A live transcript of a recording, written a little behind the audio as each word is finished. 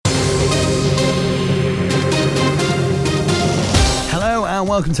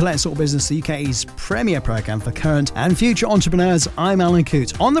welcome to Let's Talk Business, the UK's premier programme for current and future entrepreneurs. I'm Alan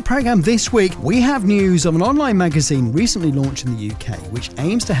Coote. On the programme this week, we have news of an online magazine recently launched in the UK, which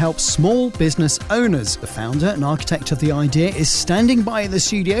aims to help small business owners. The founder and architect of the idea is standing by in the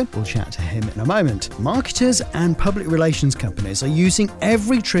studio. We'll chat to him in a moment. Marketers and public relations companies are using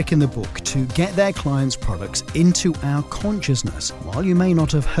every trick in the book to get their clients' products into our consciousness. While you may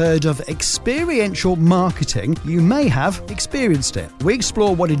not have heard of experiential marketing, you may have experienced it. We explore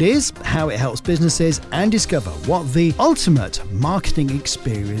what it is, how it helps businesses, and discover what the ultimate marketing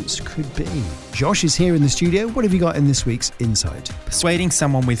experience could be. Josh is here in the studio. What have you got in this week's Insight? Persuading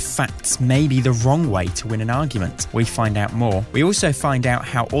someone with facts may be the wrong way to win an argument. We find out more. We also find out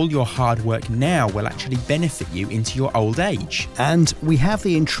how all your hard work now will actually benefit you into your old age. And we have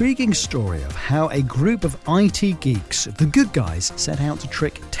the intriguing story of how a group of IT geeks, the good guys, set out to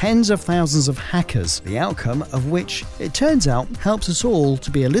trick tens of thousands of hackers, the outcome of which, it turns out, helps us all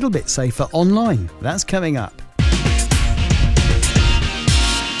to be a little bit safer online. That's coming up.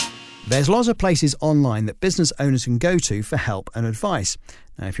 There's lots of places online that business owners can go to for help and advice.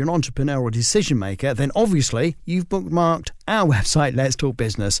 Now, if you're an entrepreneur or decision maker, then obviously you've bookmarked our website,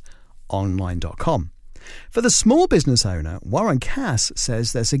 letstalkbusinessonline.com. For the small business owner, Warren Cass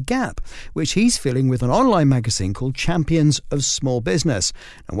says there's a gap, which he's filling with an online magazine called Champions of Small Business.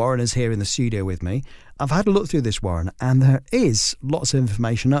 And Warren is here in the studio with me. I've had a look through this, Warren, and there is lots of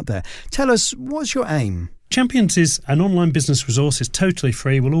information up there. Tell us, what's your aim? Champions is an online business resource. It's totally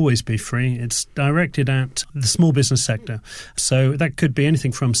free, will always be free. It's directed at the small business sector. So that could be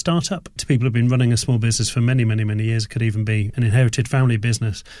anything from startup to people who've been running a small business for many, many, many years. It could even be an inherited family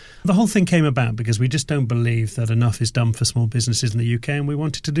business. The whole thing came about because we just don't believe that enough is done for small businesses in the UK, and we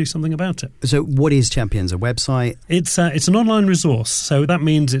wanted to do something about it. So what is Champions, a website? It's an online resource. So that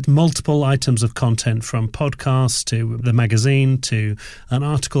means it's multiple items of content, from podcasts to the magazine to an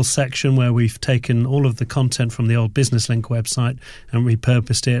article section where we've taken all of the content from the old Business Link website and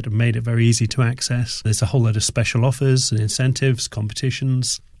repurposed it and made it very easy to access. There's a whole load of special offers and incentives,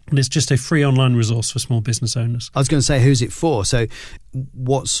 competitions. And it's just a free online resource for small business owners. I was going to say, who's it for? So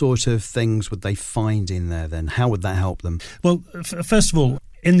what sort of things would they find in there then? How would that help them? Well, first of all,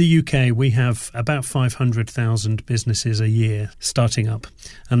 in the UK, we have about 500,000 businesses a year starting up.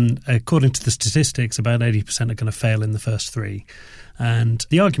 And according to the statistics, about 80% are going to fail in the first three. And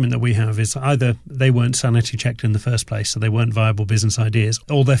the argument that we have is either they weren't sanity checked in the first place, so they weren't viable business ideas,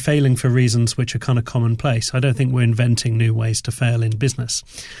 or they're failing for reasons which are kind of commonplace. I don't think we're inventing new ways to fail in business.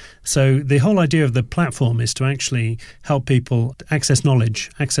 So the whole idea of the platform is to actually help people access knowledge,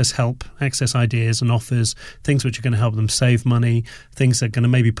 access help, access ideas and offers, things which are going to help them save money, things that are going to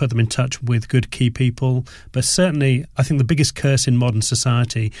maybe put them in touch with good key people. But certainly, I think the biggest curse in modern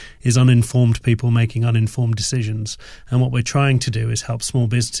society is uninformed people making uninformed decisions. And what we're trying to do is help small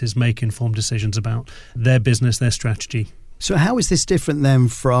businesses make informed decisions about their business, their strategy. So how is this different then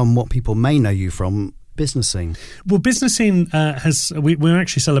from what people may know you from Business Scene? Well, Business Scene we're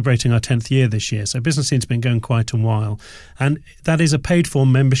actually celebrating our 10th year this year. So Business Scene's been going quite a while. And that is a paid-for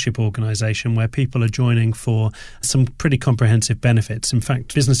membership organisation where people are joining for some pretty comprehensive benefits. In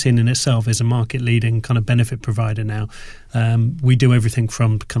fact, Business Scene in itself is a market-leading kind of benefit provider now. We do everything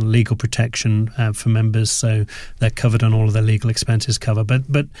from kind of legal protection for members, so they're covered on all of their legal expenses cover.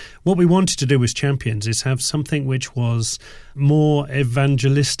 But what we wanted to do with Champions is have something which was more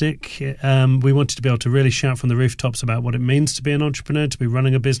evangelistic. We wanted to be able to really shout from the rooftops about what it means to be an entrepreneur, to be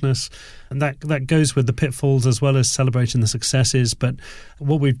running a business. And that goes with the pitfalls as well as celebrating the successes. But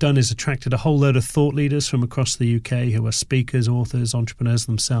what we've done is attracted a whole load of thought leaders from across the UK who are speakers, authors, entrepreneurs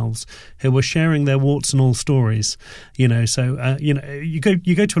themselves, who are sharing their warts and all stories. You go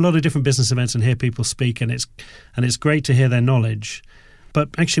to a lot of different business events and hear people speak, and it's great to hear their knowledge. But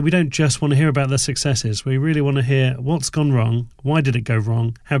actually, we don't just want to hear about their successes. We really want to hear what's gone wrong, why did it go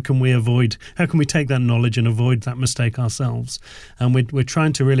wrong, how can we take that knowledge and avoid that mistake ourselves? And we're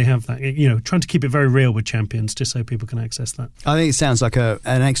trying to really have that, trying to keep it very real with Champions, just so people can access that. I think it sounds like an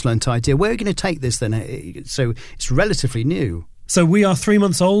excellent idea. Where are you going to take this then? So it's relatively new. So we are 3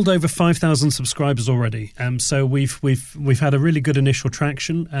 months old, over 5,000 subscribers already. So we've had a really good initial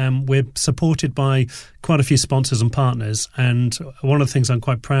traction. We're supported by quite a few sponsors and partners, and one of the things I'm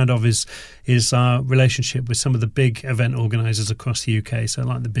quite proud of is our relationship with some of the big event organisers across the UK. So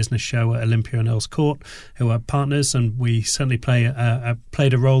like the Business Show at Olympia and Earls Court, who are partners, and we certainly played a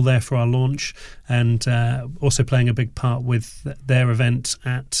role there for our launch, and also playing a big part with their event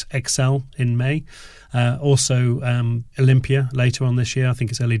at Excel in May. Also Olympia later on this year, I think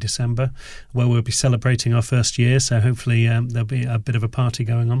it's early December, where we'll be celebrating our first year, so hopefully there'll be a bit of a party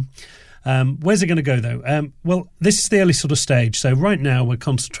going on. Where's it going to go, though? Well, this is the early sort of stage. So right now we're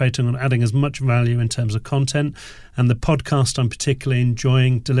concentrating on adding as much value in terms of content, and the podcast I'm particularly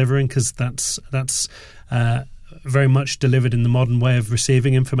enjoying delivering because that's very much delivered in the modern way of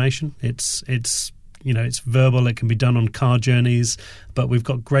receiving information. It's verbal. It can be done on car journeys, but we've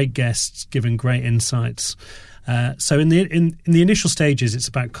got great guests giving great insights. So in the initial stages, it's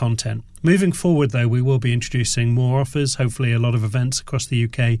about content. Moving forward, though, we will be introducing more offers, hopefully a lot of events across the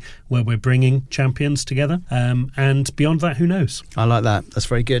UK where we're bringing champions together. And beyond that, who knows? I like that. That's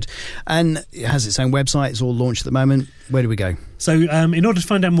very good. And it has its own website. It's all launched at the moment. Where do we go? So in order to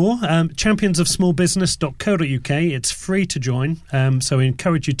find out more, championsofsmallbusiness.co.uk. It's free to join. So we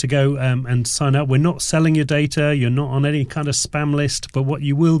encourage you to go and sign up. We're not selling your data. You're not on any kind of spam list. But what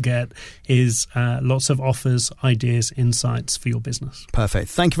you will get is lots of offers, ideas, insights for your business. Perfect.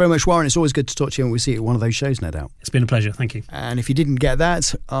 Thank you very much, Warren. It's always good to talk to you, and we'll see you at one of those shows, no doubt. It's been a pleasure. Thank you. And if you didn't get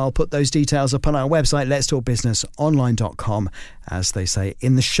that, I'll put those details up on our website, letstalkbusinessonline.com, as they say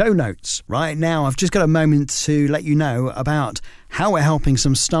in the show notes. Right now, I've just got a moment to let you know about how we're helping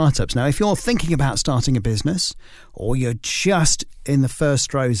some startups. Now, if you're thinking about starting a business or you're just in the first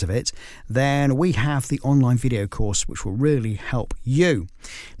throes of it, then we have the online video course which will really help you.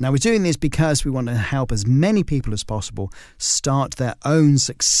 Now, we're doing this because we want to help as many people as possible start their own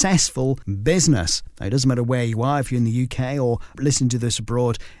successful business. Now, it doesn't matter where you are, if you're in the UK or listening to this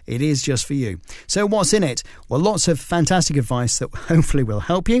abroad, it is just for you. So what's in it? Well, lots of fantastic advice that hopefully will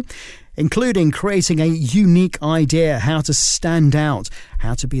help you, including creating a unique idea, how to stand out,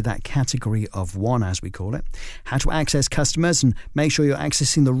 how to be that category of one, as we call it, how to access customers and make sure you're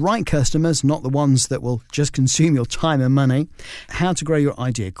accessing the right customers, not the ones that will just consume your time and money, how to grow your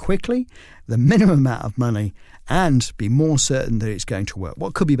idea quickly, the minimum amount of money, and be more certain that it's going to work.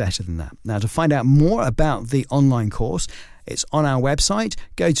 What could be better than that? Now, to find out more about the online course, it's on our website.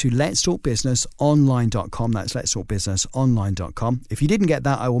 Go to letstalkbusinessonline.com. That's letstalkbusinessonline.com. If you didn't get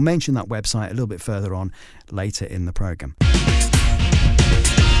that, I will mention that website a little bit further on later in the programme.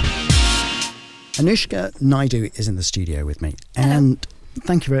 Anushka Naidu is in the studio with me. And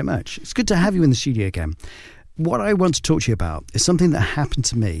thank you very much. It's good to have you in the studio again. What I want to talk to you about is something that happened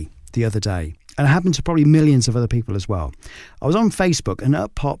to me the other day. And it happened to probably millions of other people as well. I was on Facebook and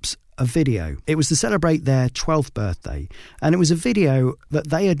up pops a video. It was to celebrate their 12th birthday. And it was a video that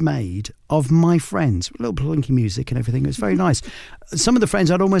they had made of my friends. A little plinky music and everything. It was very nice. Some of the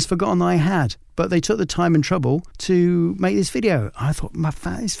friends I'd almost forgotten that I had. But they took the time and trouble to make this video. I thought,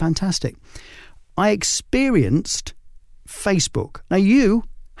 that is fantastic. I experienced Facebook. Now, you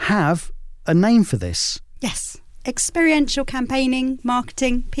have a name for this. Yes. Experiential campaigning,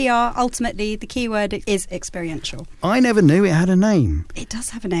 marketing, PR, ultimately the keyword is experiential. I never knew it had a name. It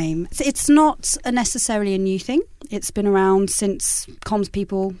does have a name. It's not necessarily a new thing. It's been around since comms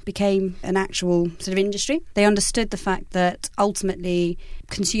people became an actual sort of industry. They understood the fact that ultimately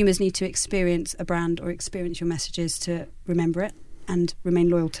consumers need to experience a brand or experience your messages to remember it and remain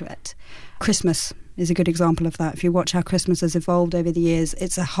loyal to it. Christmas is a good example of that. If you watch how Christmas has evolved over the years,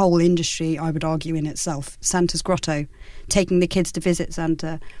 it's a whole industry, I would argue, in itself. Santa's Grotto, taking the kids to visit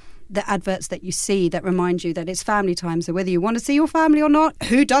Santa, the adverts that you see that remind you that it's family time. So whether you want to see your family or not,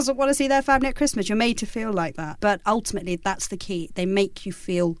 who doesn't want to see their family at Christmas? You're made to feel like that. But ultimately, that's the key. They make you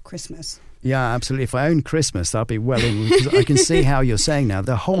feel Christmas. Yeah, absolutely. If I owned Christmas, that'd be well in. Because I can see how you're saying now.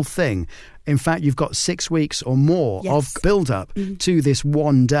 The whole thing, in fact, you've got 6 weeks or more of build-up to this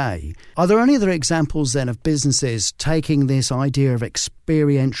one day. Are there any other examples then of businesses taking this idea of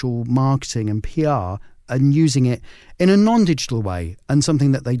experiential marketing and PR and using it in a non-digital way and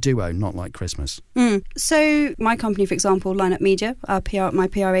something that they do own, not like Christmas? So my company, for example, Line Up Media, my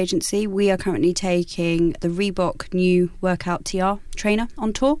PR agency, we are currently taking the Reebok new workout TR trainer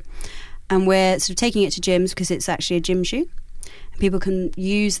on tour. And we're sort of taking it to gyms because it's actually a gym shoe. People can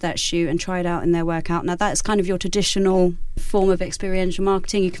use that shoe and try it out in their workout. Now, that's kind of your traditional form of experiential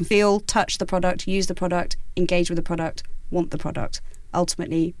marketing. You can feel, touch the product, use the product, engage with the product, want the product,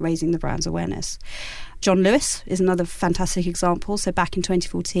 ultimately raising the brand's awareness. John Lewis is another fantastic example. So back in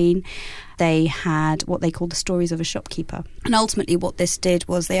 2014, they had what they called the Stories of a Shopkeeper. And ultimately what this did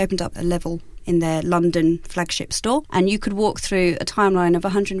was they opened up a level in their London flagship store, and you could walk through a timeline of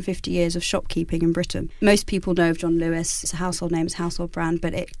 150 years of shopkeeping in Britain. Most people know of John Lewis. It's a household name, it's a household brand,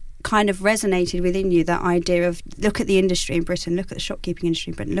 but it kind of resonated within you, that idea of look at the industry in Britain, look at the shopkeeping industry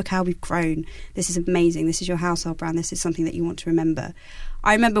in Britain, look how we've grown. This is amazing. This is your household brand. This is something that you want to remember.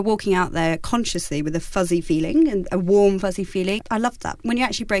 I remember walking out there consciously with a fuzzy feeling, and a warm fuzzy feeling. I loved that. When you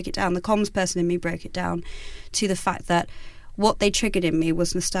actually break it down, the comms person in me broke it down to the fact that what they triggered in me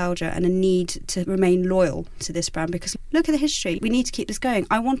was nostalgia and a need to remain loyal to this brand, because look at the history. We need to keep this going.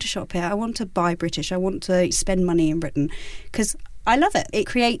 I want to shop here. I want to buy British. I want to spend money in Britain because I love it. It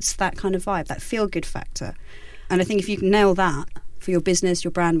creates that kind of vibe, that feel-good factor. And I think if you can nail that for your business,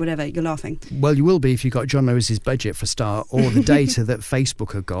 your brand, whatever, you're laughing. Well, you will be if you've got John Lewis's budget for a start, or the data that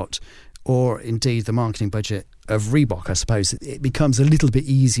Facebook have got, or indeed the marketing budget of Reebok, I suppose. It becomes a little bit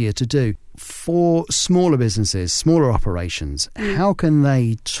easier to do. For smaller businesses, smaller operations, how can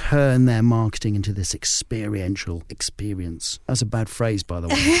they turn their marketing into this experiential experience? That's a bad phrase, by the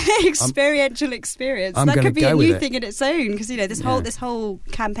way. Experiential experience. I'm that could be a new it. thing in its own, because this whole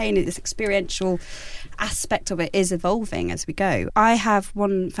campaign, this experiential aspect of it is evolving as we go. I have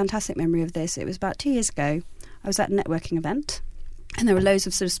one fantastic memory of this. It was about 2 years ago. I was at a networking event. And there were loads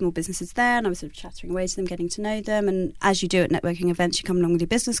of sort of small businesses there, and I was sort of chattering away to them, getting to know them. And as you do at networking events, you come along with your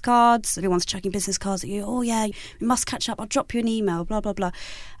business cards. Everyone's chucking business cards at you. Oh, yeah, we must catch up. I'll drop you an email, blah, blah, blah.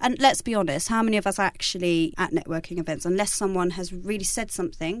 And let's be honest, how many of us actually at networking events, unless someone has really said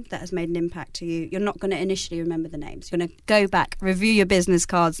something that has made an impact to you, you're not going to initially remember the names. You're going to go back, review your business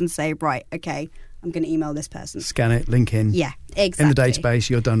cards and say, right, okay, I'm going to email this person. Scan it, link in. Yeah, exactly. In the database,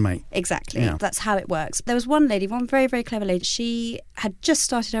 you're done, mate. Exactly. Yeah. That's how it works. There was one lady, one very, very clever lady. She had just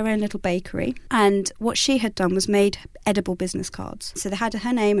started her own little bakery, and what she had done was made edible business cards. So they had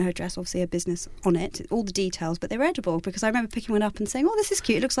her name, her address, obviously her business on it, all the details, but they were edible, because I remember picking one up and saying, oh, this is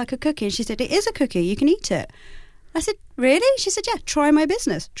cute. It looks like a cookie. And she said, it is a cookie. You can eat it. I said, really? She said, yeah, try my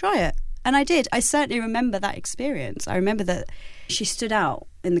business. Try it. And I did. I certainly remember that experience. I remember that she stood out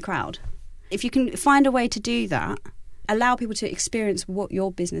in the crowd. If you can find a way to do that, allow people to experience what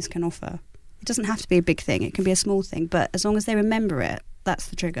your business can offer. It doesn't have to be a big thing. It can be a small thing. But as long as they remember it, that's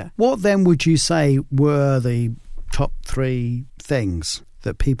the trigger. What then would you say were the top 3 things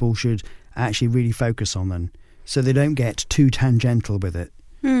that people should actually really focus on then, so they don't get too tangential with it?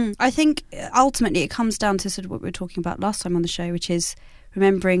 I think ultimately it comes down to sort of what we were talking about last time on the show, which is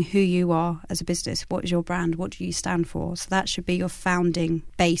remembering who you are as a business. What is your brand? What do you stand for? So that should be your founding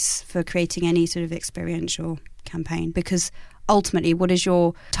base for creating any sort of experiential campaign, because ultimately, what is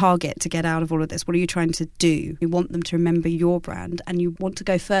your target to get out of all of this? What are you trying to do? You want them to remember your brand, and you want to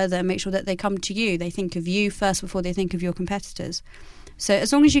go further and make sure that they come to you. They think of you first before they think of your competitors. So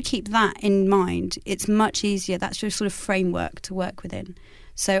as long as you keep that in mind, it's much easier. That's your sort of framework to work within.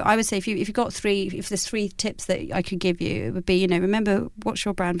 So I would say if there's 3 tips that I could give you, it would be, remember, what's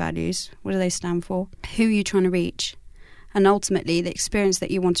your brand values? What do they stand for? Who are you trying to reach? And ultimately, the experience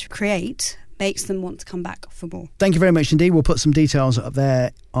that you want to create makes them want to come back for more. Thank you very much indeed. We'll put some details up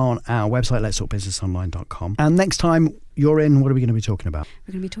there on our website, letstalkbusinessonline.com. And next time you're in, what are we going to be talking about?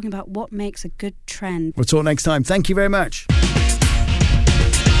 We're going to be talking about what makes a good trend. We'll talk next time. Thank you very much.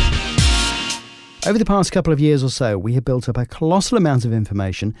 Over the past couple of years or so, we have built up a colossal amount of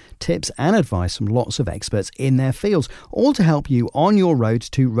information, tips and advice from lots of experts in their fields, all to help you on your road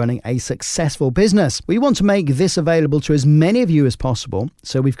to running a successful business. We want to make this available to as many of you as possible,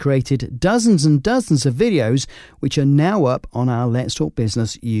 so we've created dozens and dozens of videos which are now up on our Let's Talk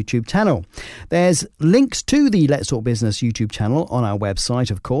Business YouTube channel. There's links to the Let's Talk Business YouTube channel on our website,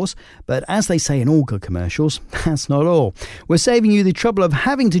 of course, but as they say in all good commercials, that's not all. We're saving you the trouble of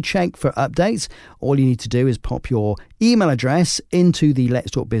having to check for updates. All you need to do is pop your email address into the Let's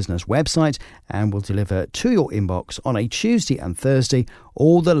Talk Business website, and we'll deliver to your inbox on a Tuesday and Thursday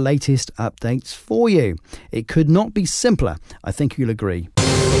all the latest updates for you. It could not be simpler. I think you'll agree.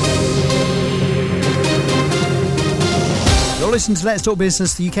 You're listening to Let's Talk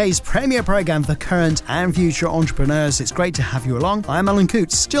Business, the UK's premier programme for current and future entrepreneurs. It's great to have you along. I'm Alan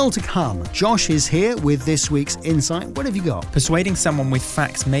Coote. Still to come, Josh is here with this week's insight. What have you got? Persuading someone with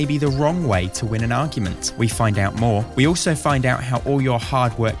facts may be the wrong way to win an argument. We find out more. We also find out how all your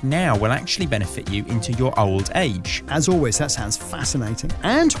hard work now will actually benefit you into your old age. As always, that sounds fascinating.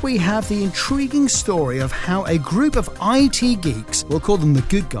 And we have the intriguing story of how a group of IT geeks, we'll call them the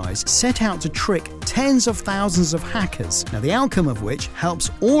good guys, set out to trick tens of thousands of hackers. Now, the outcome of which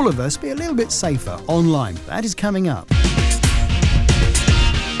helps all of us be a little bit safer online. That is coming up.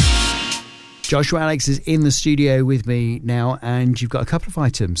 Joshua Alex is in the studio with me now, and you've got a couple of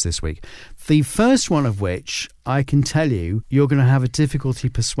items this week. The first one of which, I can tell you, you're going to have a difficulty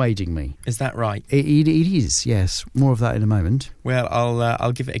persuading me. Is that right? It is, yes. More of that in a moment. Well,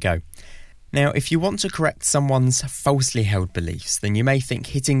 I'll give it a go. Now, if you want to correct someone's falsely held beliefs, then you may think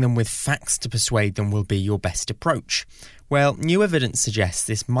hitting them with facts to persuade them will be your best approach. Well, new evidence suggests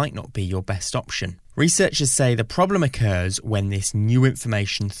this might not be your best option. Researchers say the problem occurs when this new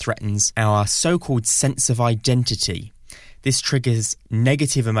information threatens our so-called sense of identity. This triggers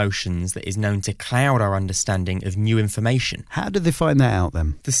negative emotions that is known to cloud our understanding of new information. How did they find that out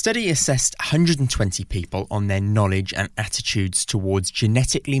then? The study assessed 120 people on their knowledge and attitudes towards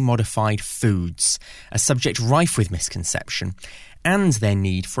genetically modified foods, a subject rife with misconception, and their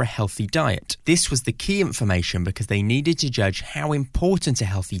need for a healthy diet. This was the key information because they needed to judge how important a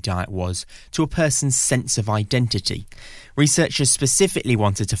healthy diet was to a person's sense of identity. Researchers specifically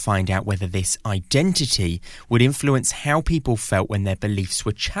wanted to find out whether this identity would influence how people felt when their beliefs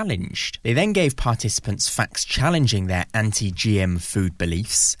were challenged. They then gave participants facts challenging their anti-GM food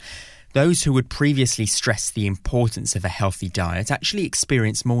beliefs. Those who had previously stressed the importance of a healthy diet actually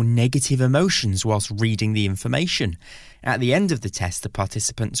experienced more negative emotions whilst reading the information. At the end of the test, the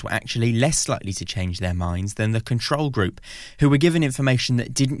participants were actually less likely to change their minds than the control group, who were given information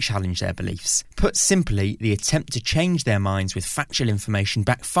that didn't challenge their beliefs. Put simply, the attempt to change their minds with factual information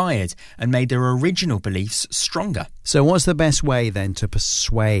backfired and made their original beliefs stronger. So what's the best way then to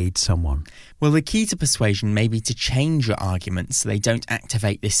persuade someone? Well, the key to persuasion may be to change your arguments so they don't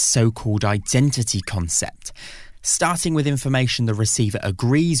activate this so-called identity concept. Starting with information the receiver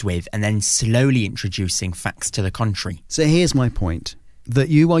agrees with and then slowly introducing facts to the contrary. So here's my point, that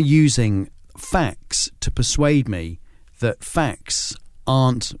you are using facts to persuade me that facts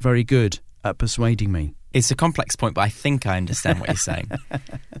aren't very good at persuading me. It's a complex point, but I think I understand what you're saying.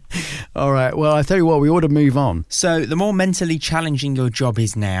 All right, well, I tell you what, we ought to move on. So the more mentally challenging your job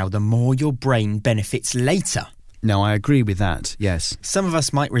is now, the more your brain benefits later. No, I agree with that, yes. Some of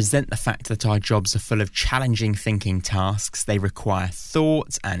us might resent the fact that our jobs are full of challenging thinking tasks. They require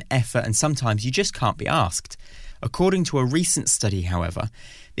thought and effort, and sometimes you just can't be asked. According to a recent study, however,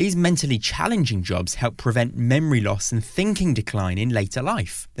 these mentally challenging jobs help prevent memory loss and thinking decline in later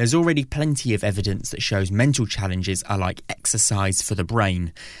life. There's already plenty of evidence that shows mental challenges are like exercise for the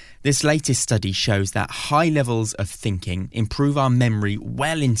brain. This latest study shows that high levels of thinking improve our memory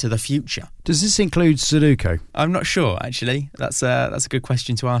well into the future. Does this include Sudoku? I'm not sure, actually. That's a good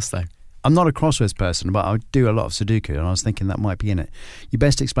question to ask, though. I'm not a crosswords person, but I do a lot of Sudoku, and I was thinking that might be in it. You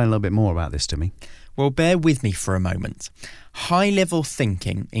best explain a little bit more about this to me. Well, bear with me for a moment. High-level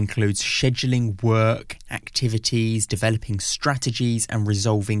thinking includes scheduling work, activities, developing strategies, and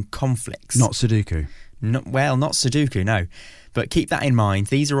resolving conflicts. Not Sudoku? Not Sudoku, no. But keep that in mind,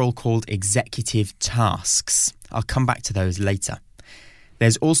 these are all called executive tasks. I'll come back to those later.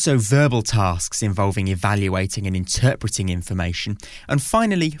 There's also verbal tasks involving evaluating and interpreting information. And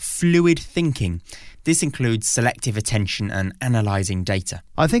finally, fluid thinking. This includes selective attention and analysing data.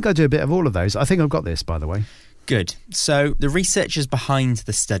 I think I do a bit of all of those. I think I've got this, by the way. Good. So the researchers behind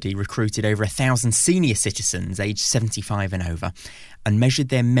the study recruited over 1,000 senior citizens aged 75 and over and measured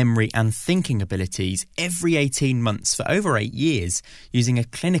their memory and thinking abilities every 18 months for over 8 years using a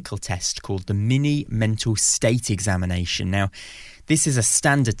clinical test called the Mini Mental State Examination. Now, this is a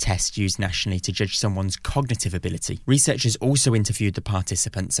standard test used nationally to judge someone's cognitive ability. Researchers also interviewed the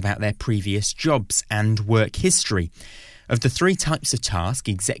participants about their previous jobs and work history. Of the 3 types of task,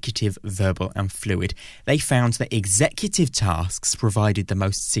 executive, verbal and fluid, they found that executive tasks provided the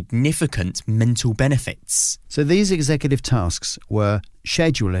most significant mental benefits. So these executive tasks were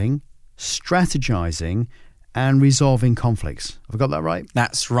scheduling, strategizing and resolving conflicts. Have I got that right?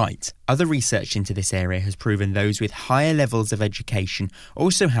 That's right. Other research into this area has proven those with higher levels of education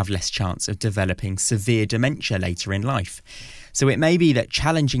also have less chance of developing severe dementia later in life. So it may be that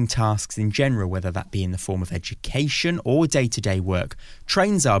challenging tasks in general, whether that be in the form of education or day-to-day work,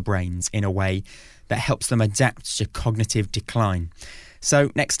 trains our brains in a way that helps them adapt to cognitive decline.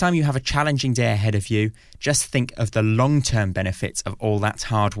 So next time you have a challenging day ahead of you, just think of the long-term benefits of all that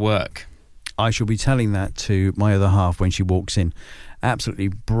hard work. I shall be telling that to my other half when she walks in. Absolutely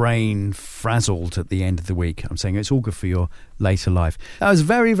brain frazzled at the end of the week. I'm saying it's all good for your later life. That was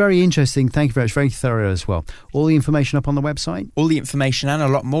very, very interesting. Thank you very much. Very thorough as well. All the information up on the website? All the information and a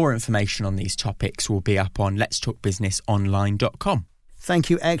lot more information on these topics will be up on letstalkbusinessonline.com. Thank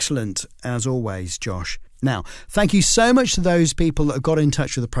you. Excellent, as always, Josh. Now, thank you so much to those people that have got in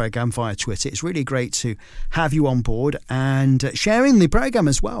touch with the programme via Twitter. It's really great to have you on board and sharing the programme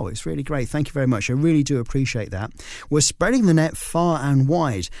as well. It's really great. Thank you very much. I really do appreciate that. We're spreading the net far and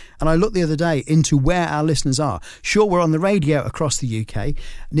wide. And I looked the other day into where our listeners are. Sure, we're on the radio across the UK.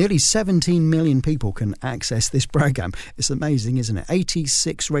 Nearly 17 million people can access this programme. It's amazing, isn't it?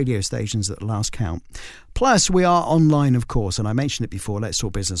 86 radio stations at the last count. Plus, we are online, of course, and I mentioned it before,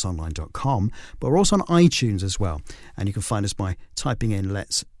 letstalkbusinessonline.com, but we're also on iTunes as well. And you can find us by typing in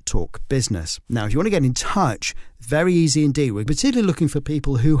Let's Talk Business. Now, if you want to get in touch, very easy indeed. We're particularly looking for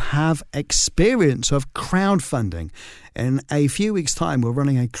people who have experience of crowdfunding. In a few weeks' time, we're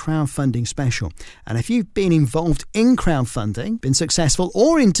running a crowdfunding special. And if you've been involved in crowdfunding, been successful,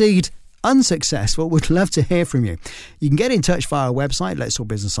 or indeed unsuccessful, would love to hear from you. You can get in touch via our website,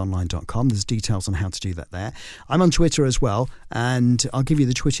 letstalkbusinessonline.com. There's details on how to do that there. I'm on Twitter as well, and I'll give you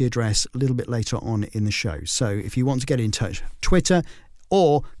the Twitter address a little bit later on in the show. So if you want to get in touch, Twitter,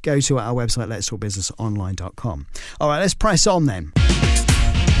 or go to our website, letstalkbusinessonline.com. All right, let's press on then.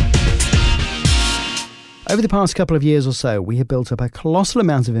 Over the past couple of years or so, we have built up a colossal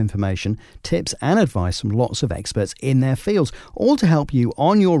amount of information, tips and advice from lots of experts in their fields, all to help you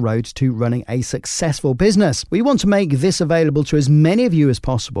on your road to running a successful business. We want to make this available to as many of you as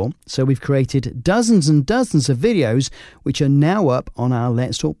possible, so we've created dozens and dozens of videos which are now up on our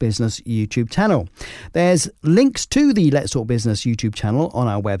Let's Talk Business YouTube channel. There's links to the Let's Talk Business YouTube channel on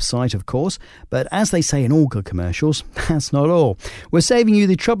our website, of course, but as they say in all good commercials, that's not all. We're saving you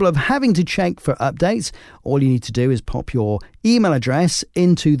the trouble of having to check for updates. All you need to do is pop your email address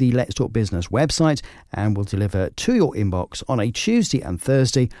into the Let's Talk Business website and we'll deliver to your inbox on a Tuesday and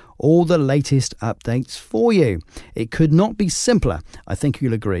Thursday all the latest updates for you. It could not be simpler. I think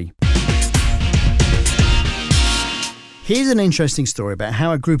you'll agree. Here's an interesting story about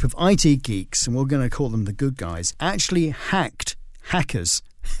how a group of IT geeks, and we're going to call them the good guys, actually hacked hackers.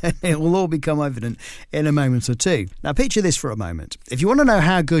 It will all become evident in a moment or two. Now, picture this for a moment. If you want to know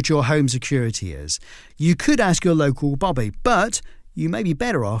how good your home security is, you could ask your local Bobby, but you may be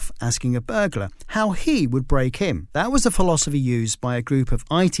better off asking a burglar how he would break in. That was the philosophy used by a group of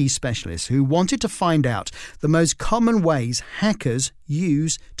IT specialists who wanted to find out the most common ways hackers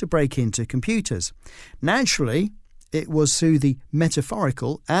use to break into computers. Naturally, it was through the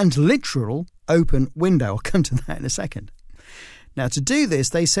metaphorical and literal open window. I'll come to that in a second. Now, to do this,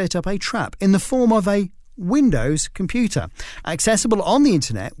 they set up a trap in the form of a Windows computer, accessible on the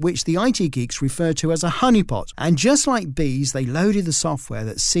internet, which the IT geeks refer to as a honeypot. And just like bees, they loaded the software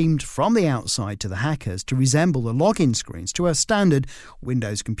that seemed from the outside to the hackers to resemble the login screens to a standard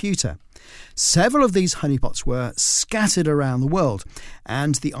Windows computer. Several of these honeypots were scattered around the world,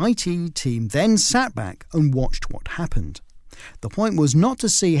 and the IT team then sat back and watched what happened. The point was not to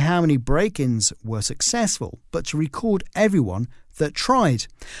see how many break-ins were successful, but to record everyone that tried.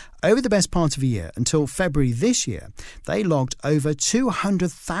 Over the best part of a year, until February this year, they logged over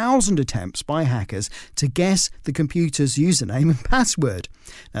 200,000 attempts by hackers to guess the computer's username and password.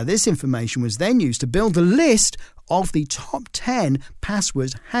 Now, this information was then used to build a list of the top 10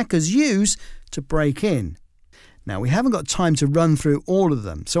 passwords hackers use to break in. Now, we haven't got time to run through all of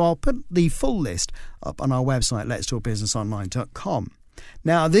them, so I'll put the full list up on our website, letstalkbusinessonline.com.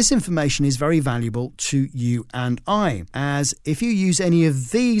 Now, this information is very valuable to you and I, as if you use any of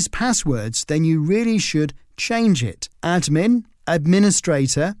these passwords, then you really should change it. Admin,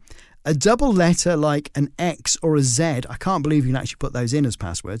 administrator, a double letter like an X or a Z, I can't believe you can actually put those in as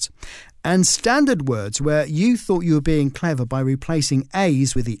passwords, and standard words where you thought you were being clever by replacing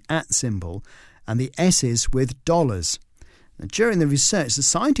A's with the @ symbol and the S's with dollars. Now, during the research, the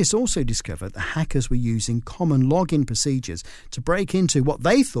scientists also discovered that hackers were using common login procedures to break into what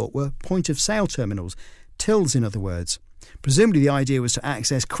they thought were point-of-sale terminals, tills in other words. Presumably the idea was to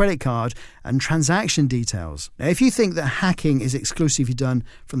access credit card and transaction details. Now, if you think that hacking is exclusively done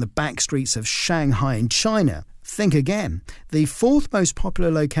from the back streets of Shanghai in China, think again. The fourth most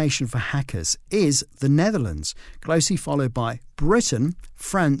popular location for hackers is the Netherlands, closely followed by Britain,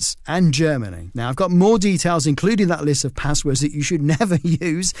 France and Germany. Now, I've got more details, including that list of passwords that you should never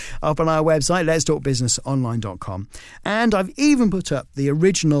use, up on our website, letstalkbusinessonline.com. And I've even put up the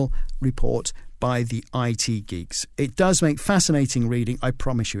original report by the IT geeks. It does make fascinating reading, I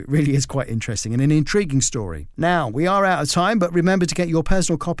promise you. It really is quite interesting and an intriguing story. Now, we are out of time, but remember to get your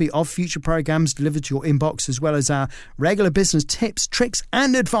personal copy of future programs delivered to your inbox, as well as our regular business tips, tricks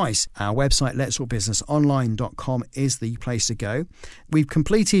and advice. Our website, letstalkbusinessonline.com, is the place to go. We've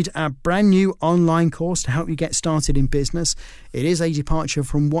completed our brand new online course to help you get started in business. It is a departure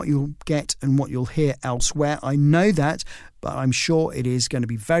from what you'll get and what you'll hear elsewhere. I know that, but I'm sure it is going to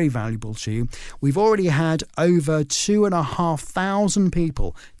be very valuable to you. We've already had over 2,500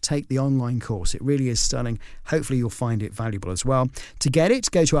 people take the online course. It really is stunning. Hopefully you'll find it valuable as well. To get it,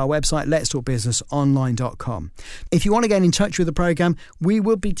 go to our website, letstalkbusinessonline.com. If you want to get in touch with the program, we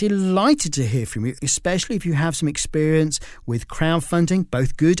will be delighted to hear from you, especially if you have some experience with crowdfunding,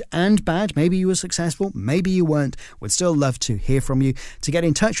 both good and bad. Maybe you were successful, maybe you weren't. We'd still love to hear from you. To get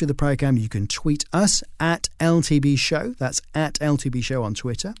in touch with the program, you can tweet us at LTB Show. That's at LTB Show on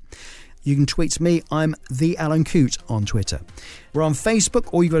Twitter. you can tweet to me. I'm the Alan Coote on Twitter. We're on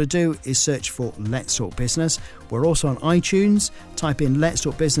Facebook. All you've got to do is search for Let's Talk Business. We're also on iTunes. Type in Let's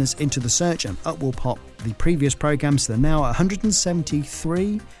Talk Business into the search and up will pop the previous programmes. There are now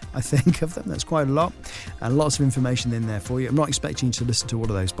 173, I think, of them. That's quite a lot. And lots of information in there for you. I'm not expecting you to listen to all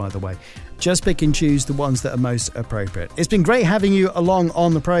of those, by the way. Just pick and choose the ones that are most appropriate. It's been great having you along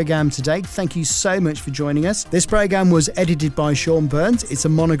on the programme today. Thank you so much for joining us. This programme was edited by Sean Burns. It's a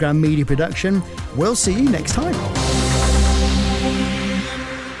Monogram Media production. We'll see you next time.